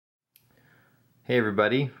Hey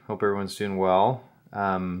everybody, hope everyone's doing well.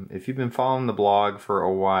 If you've been following the blog for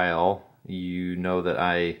a while, you know that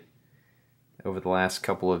I, over the last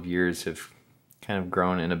couple of years, have kind of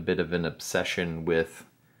grown in a bit of an obsession with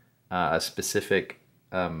a specific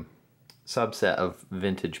subset of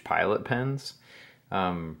vintage Pilot pens,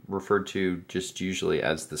 referred to just usually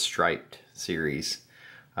as the Striped series.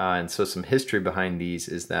 And so some history behind these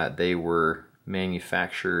is that they were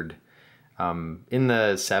manufactured in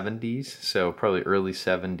the 70s, so probably early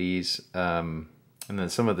 70s, and then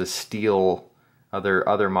some of the steel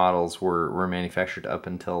other models were manufactured up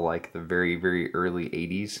until like the very early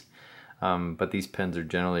 80s. But these pens are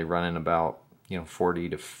generally running about 40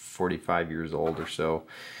 to 45 years old or so.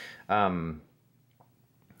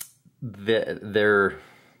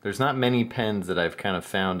 There's not many pens that I've kind of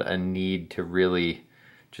found a need to really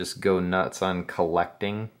just go nuts on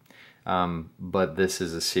collecting. But this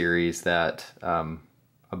is a series that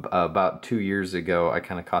about 2 years ago I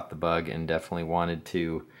kind of caught the bug and definitely wanted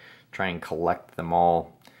to try and collect them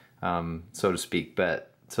all, so to speak.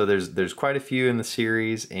 But so there's quite a few in the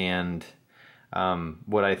series, and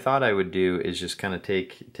what I thought I would do is just kind of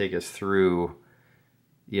take us through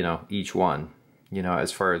each one,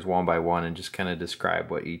 as far as one by one, and just kind of describe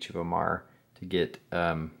what each of them are to get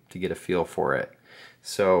a feel for it.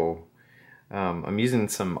 So I'm using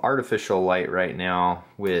some artificial light right now,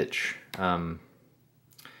 which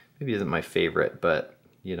maybe isn't my favorite, but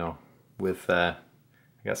with I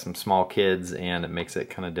got some small kids and it makes it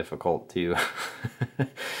kind of difficult to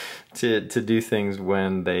to do things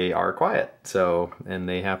when they are quiet. So, and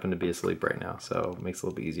they happen to be asleep right now, so it makes it a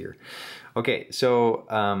little bit easier. Okay, so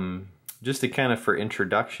just to kind of for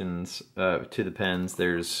introductions to the pens,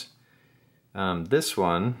 there's this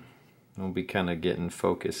one. We'll be kind of getting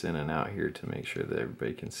focus in and out here to make sure that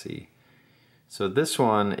everybody can see. So this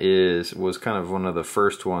one was kind of one of the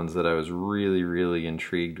first ones that I was really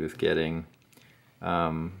intrigued with getting.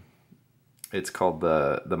 It's called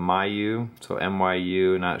the Myu, so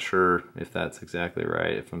MYU. Not sure if that's exactly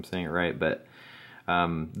right, if I'm saying it right, but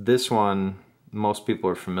this one most people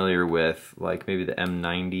are familiar with, like maybe the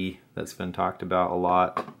M90 that's been talked about a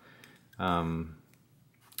lot.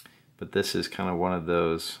 But this is kind of one of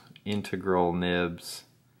those integral nibs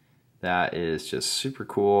that is just super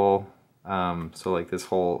cool. So like this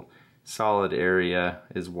whole solid area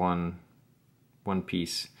is one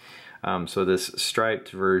piece. So this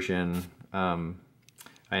striped version, I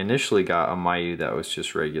initially got a Myu that was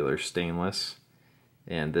just regular stainless,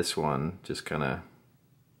 and this one just kind of,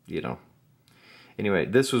 anyway,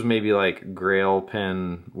 this was maybe like Grail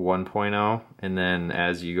Pen 1.0, and then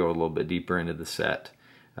as you go a little bit deeper into the set,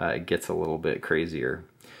 it gets a little bit crazier.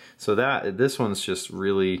 So this one's just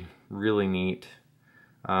really neat.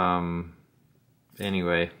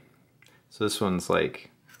 Anyway, so this one's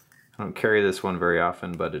like, I don't carry this one very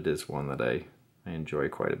often, but it is one that I enjoy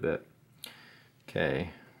quite a bit.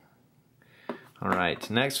 Okay. All right,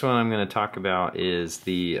 next one I'm going to talk about is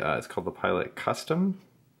it's called the Pilot Custom.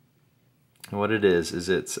 And what it is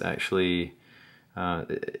it's actually,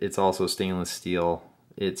 it's also stainless steel.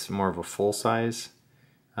 It's more of a full-size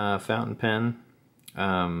fountain pen.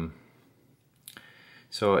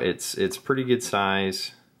 So it's pretty good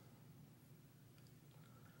size.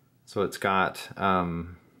 So it's got,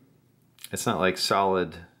 it's not like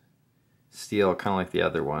solid steel, kind of like the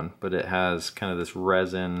other one, but it has kind of this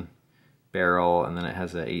resin barrel, and then it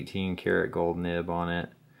has an 18 karat gold nib on it.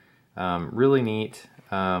 Really neat.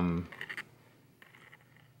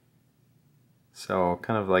 So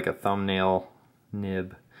kind of like a thumbnail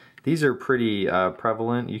nib. These are pretty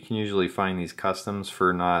prevalent. You can usually find these customs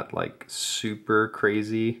for not like super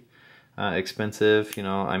crazy expensive.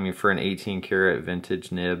 I mean, for an 18 karat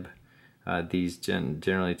vintage nib, these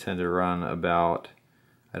generally tend to run about,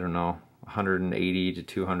 I don't know, 180 to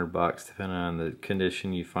 200 bucks depending on the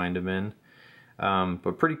condition you find them in.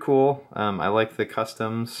 But pretty cool. I like the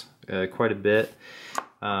customs quite a bit.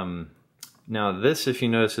 Now this, if you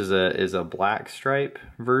notice, is a black stripe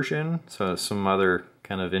version. So some other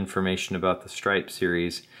kind of information about the Stripe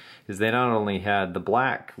series is they not only had the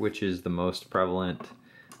black, which is the most prevalent,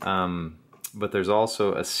 but there's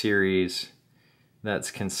also a series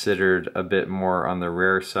that's considered a bit more on the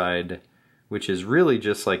rare side, which is really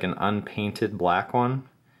just like an unpainted black one,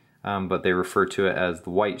 but they refer to it as the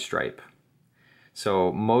white stripe.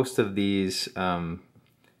 So most of these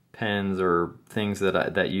pens or things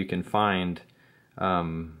that you can find,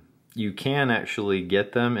 you can actually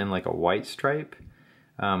get them in like a white stripe,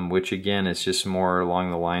 which again is just more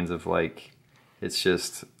along the lines of like, it's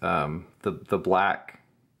just the black,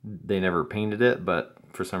 they never painted it, but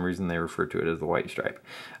for some reason they refer to it as the white stripe.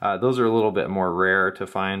 Those are a little bit more rare to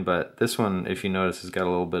find, but this one, if you notice, has got a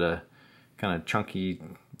little bit of kind of chunky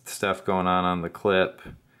stuff going on the clip.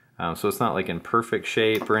 So it's not like in perfect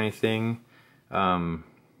shape or anything,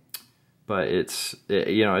 but it's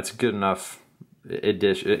it's good enough. A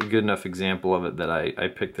good enough example of it that I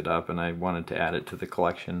picked it up and I wanted to add it to the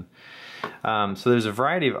collection. So there's a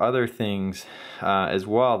variety of other things as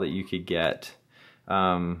well that you could get.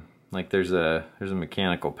 Like there's a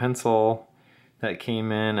mechanical pencil that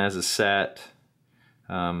came in as a set.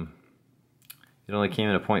 It only came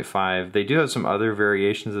in a 0.5. They do have some other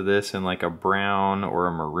variations of this in like a brown or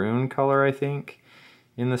a maroon color, I think,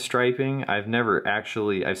 in the striping. I've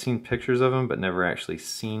seen pictures of them, but never actually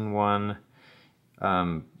seen one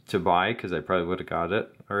to buy, because I probably would have got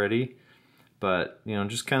it already. But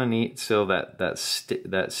just kind of neat. So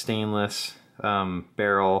that stainless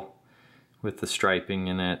barrel with the striping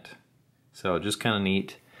in it. So just kind of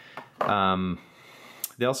neat.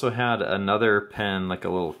 They also had another pen, like a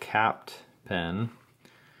little capped pen.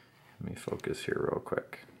 Let me focus here real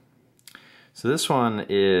quick. So this one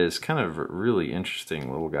is kind of a really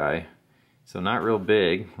interesting little guy. So not real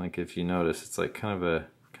big, like if you notice, it's like kind of a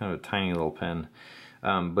tiny little pen.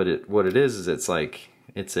 But what it is it's a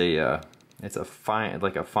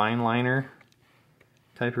fine liner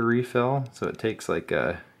type of refill. So it takes like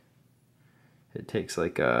a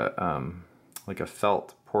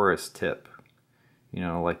felt porous tip,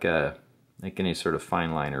 like any sort of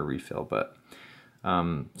fine liner refill. But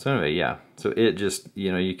so anyway, yeah. So it just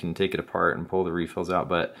you can take it apart and pull the refills out.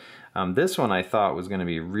 But this one I thought was going to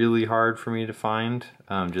be really hard for me to find,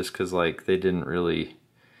 just because like they didn't really.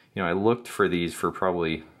 I looked for these for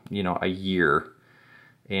probably, a year,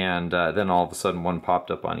 and then all of a sudden one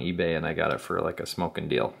popped up on eBay and I got it for like a smoking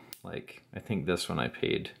deal. Like, I think this one I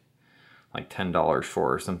paid like $10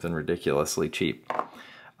 for, or something ridiculously cheap.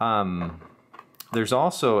 There's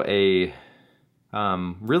also a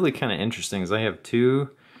really kind of interesting, is I have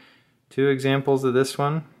two examples of this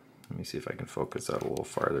one. Let me see if I can focus out a little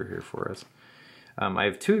farther here for us. I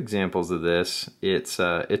have two examples of this. It's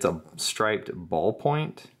a striped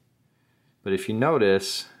ballpoint. But if you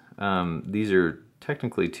notice, these are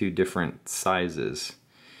technically two different sizes.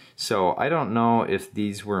 So I don't know if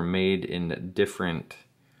these were made in different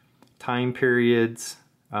time periods.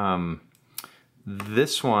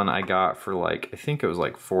 This one I got for like, I think it was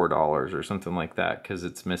like $4 or something like that, because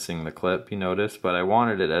it's missing the clip, you notice. But I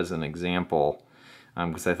wanted it as an example,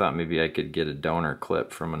 because I thought maybe I could get a donor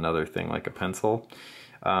clip from another thing like a pencil.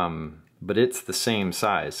 But it's the same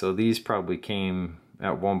size. So these probably came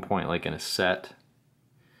at one point like in a set.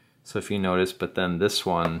 So if you notice, but then this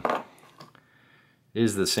one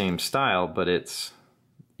is the same style, but it's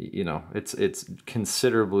it's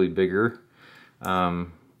considerably bigger.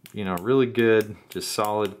 Really good, just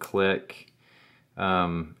solid click.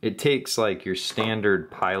 It takes like your standard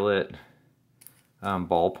Pilot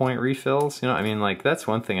ballpoint refills. Like that's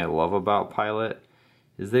one thing I love about Pilot,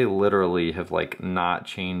 is they literally have like not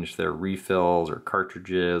changed their refills or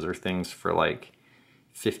cartridges or things for like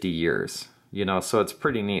 50 years, so it's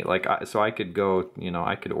pretty neat. Like, so I could go,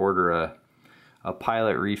 I could order a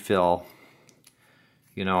Pilot refill,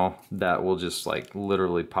 that will just like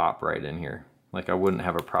literally pop right in here. Like, I wouldn't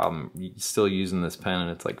have a problem still using this pen,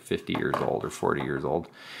 and it's like 50 years old or 40 years old.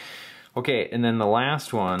 Okay, and then the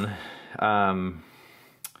last one, there's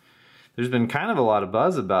been kind of a lot of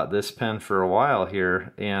buzz about this pen for a while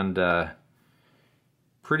here, and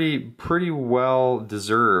pretty well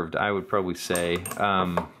deserved, I would probably say.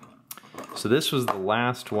 So this was the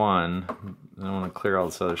last one. I want to clear all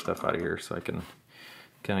this other stuff out of here so I can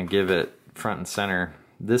kind of give it front and center.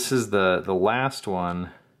 This is the last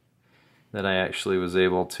one that I actually was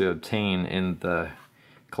able to obtain in the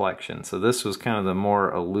collection. So this was kind of the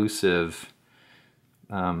more elusive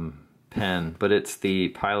pen, but it's the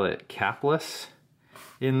Pilot capless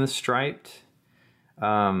in the striped.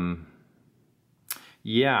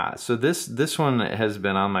 Yeah, so this one has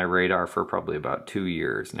been on my radar for probably about 2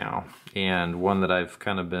 years now, and one that I've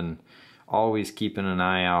kind of been always keeping an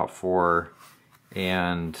eye out for,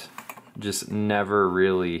 and just never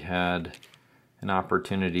really had an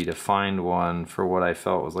opportunity to find one for what I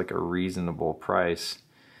felt was like a reasonable price.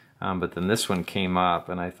 But then this one came up,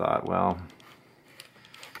 and I thought, well,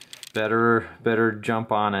 better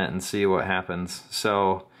jump on it and see what happens.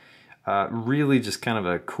 So really just kind of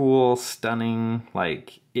a cool, stunning,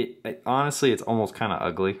 like, honestly, it's almost kind of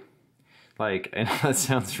ugly. Like, I know that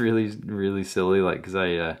sounds really silly, like, because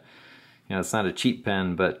it's not a cheap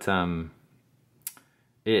pen, but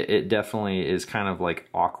it definitely is kind of like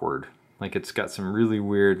awkward. Like, it's got some really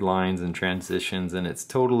weird lines and transitions, and it's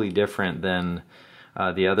totally different than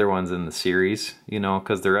the other ones in the series, you know,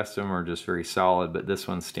 because the rest of them are just very solid, but this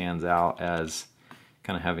one stands out as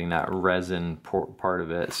kind of having that resin part of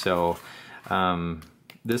it. So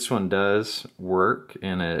this one does work,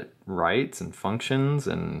 and it writes and functions,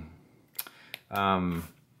 and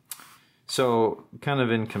so kind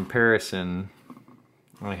of in comparison,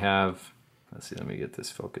 I have, let's see, let me get this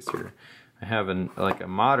focused here. I have like a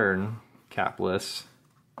modern capless,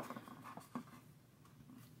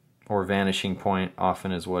 or vanishing point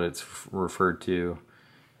often is what it's referred to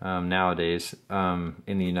nowadays, in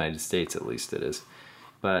the United States at least it is.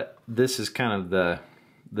 But this is kind of the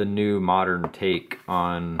new modern take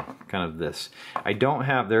on kind of this. I don't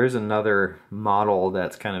have, there is another model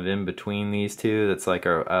that's kind of in between these two that's like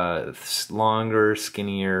a longer,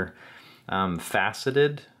 skinnier,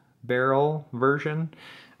 faceted barrel version.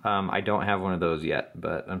 I don't have one of those yet,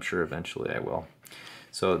 but I'm sure eventually I will.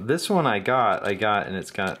 So this one I got, and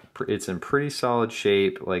it's in pretty solid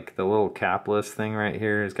shape. Like the little capless thing right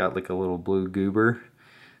here has got like a little blue goober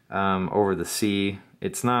over the C.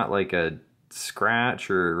 It's not like a scratch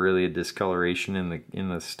or really a discoloration in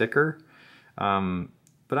the sticker, but I'm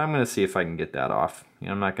gonna see if I can get that off. You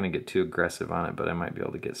know, I'm not gonna get too aggressive on it, but I might be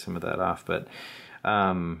able to get some of that off. But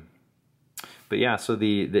yeah, so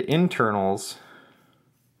the internals,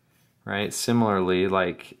 right, similarly,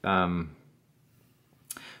 like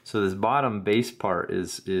so this bottom base part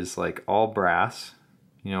is like all brass,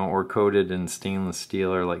 you know, or coated in stainless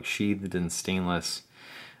steel, or like sheathed in stainless.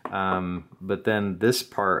 But then this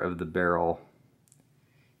part of the barrel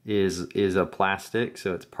is a plastic,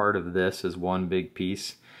 so it's part of this as one big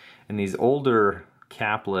piece. And these older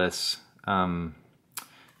capless,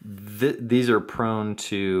 these are prone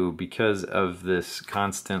to, because of this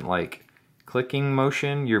constant like clicking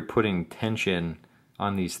motion, you're putting tension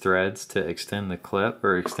on these threads to extend the clip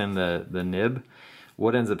or extend the nib.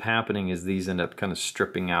 What ends up happening is these end up kind of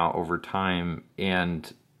stripping out over time,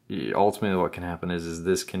 and ultimately what can happen is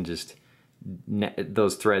this can just,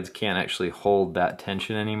 those threads can't actually hold that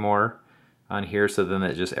tension anymore on here, so then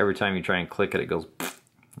it just, every time you try and click it, it goes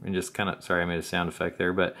and just kind of, sorry I made a sound effect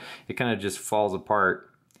there, but it kind of just falls apart,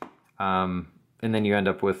 and then you end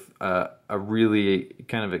up with a really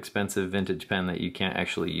kind of expensive vintage pen that you can't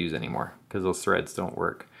actually use anymore because those threads don't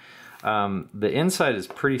work. The inside is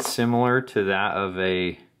pretty similar to that of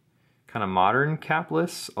a kind of modern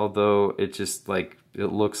capless, although it just like, it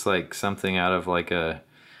looks like something out of like a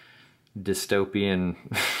dystopian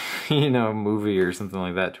you know, movie or something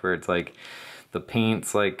like that, to where it's like the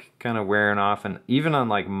paint's like kind of wearing off. And even on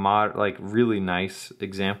like like really nice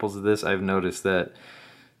examples of this, I've noticed that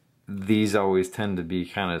these always tend to be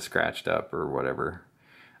kind of scratched up or whatever.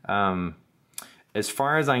 As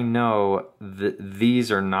far as I know,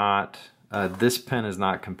 these are not, this pen is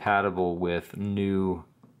not compatible with new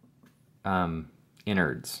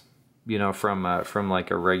innards, you know, from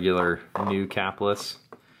like a regular new capless.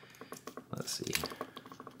 Let's see.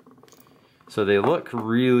 So they look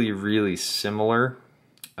really, really similar,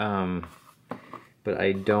 but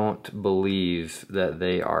I don't believe that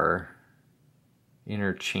they are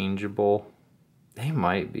interchangeable. They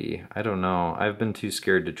might be, I don't know. I've been too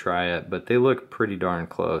scared to try it, but they look pretty darn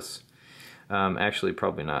close. Actually,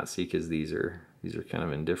 probably not, see, because these are kind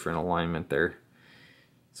of in different alignment there.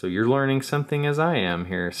 So you're learning something as I am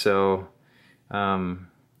here. So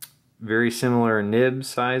very similar nib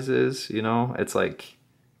sizes, you know. It's like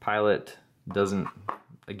Pilot doesn't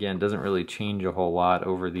really change a whole lot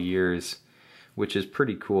over the years, which is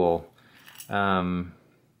pretty cool.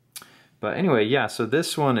 But anyway, yeah, so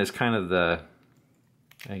this one is kind of the,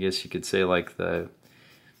 I guess you could say, like the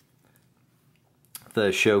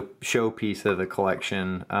show piece of the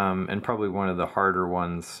collection, and probably one of the harder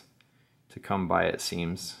ones to come by, it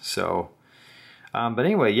seems. So but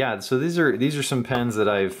anyway, yeah, so these are some pens that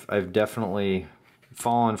I've definitely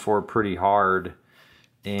fallen for pretty hard,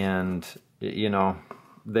 and you know,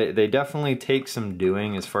 they definitely take some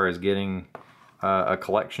doing as far as getting a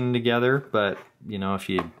collection together. But you know, if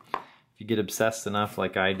you get obsessed enough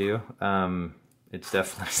like I do, it's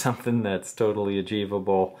definitely something that's totally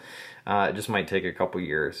achievable. It just might take a couple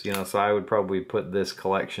years, you know. So I would probably put this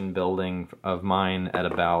collection building of mine at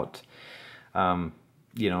about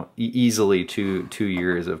you know, easily two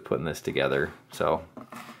years of putting this together. So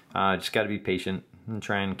just got to be patient and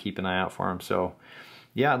try and keep an eye out for them. So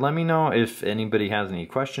yeah, let me know if anybody has any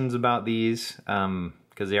questions about these,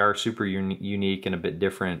 because they are super unique and a bit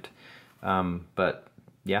different. But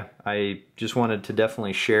yeah, I just wanted to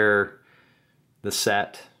definitely share the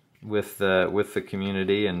set with the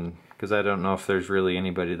community, and because I don't know if there's really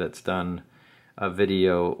anybody that's done a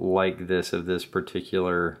video like this of this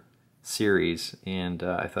particular series, and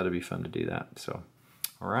I thought it'd be fun to do that. So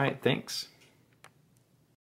All right, thanks.